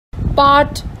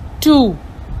part 2.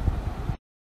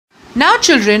 Now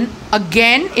children,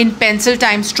 again in pencil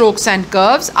time strokes and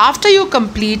curves, after you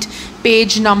complete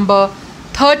page number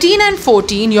 13 and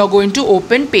 14, you're going to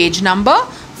open page number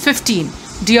 15.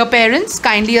 Dear parents,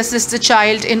 kindly assist the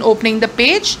child in opening the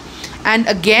page. And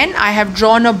again, I have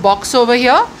drawn a box over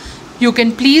here. You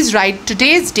can please write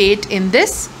today's date in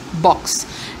this box.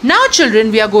 Now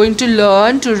children, we are going to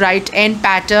learn to write N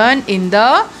pattern in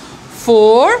the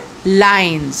 4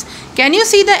 lines. Can you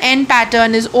see the N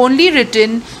pattern is only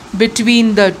written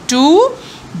between the 2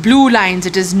 blue lines.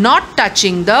 It is not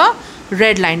touching the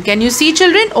red line. Can you see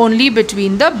children? Only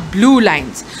between the blue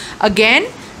lines. Again,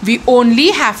 we only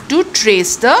have to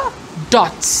trace the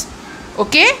dots.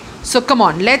 Okay? So come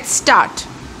on, let's start.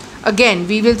 Again,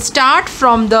 we will start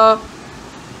from the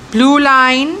blue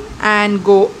line and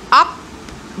go up,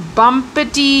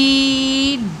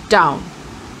 bumpity, down.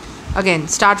 Again,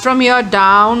 start from here,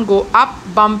 down, go up,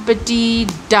 bumpity,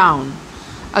 down.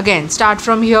 Again, start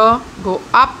from here, go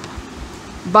up,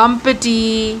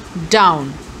 bumpity,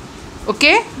 down.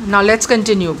 Okay, now let's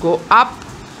continue. Go up,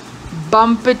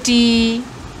 bumpity,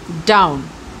 down.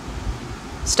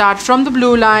 Start from the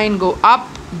blue line, go up,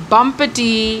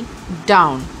 bumpity,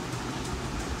 down.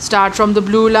 Start from the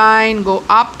blue line, go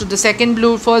up to the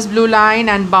first blue line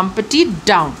and bumpity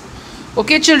down.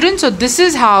 Okay children, so this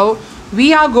is how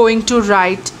we are going to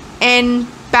write N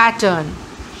pattern.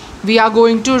 We are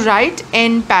going to write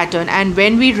N pattern, and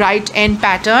when we write N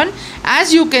pattern,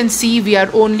 as you can see, we are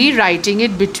only writing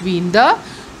it between the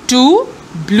 2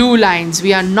 blue lines.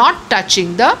 We are not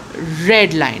touching the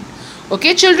red line.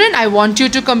 Okay children, I want you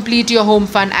to complete your home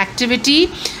fun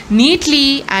activity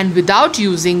neatly and without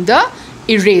using the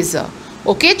eraser.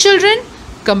 Okay children,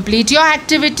 complete your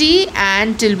activity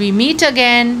and till we meet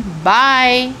again.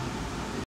 Bye.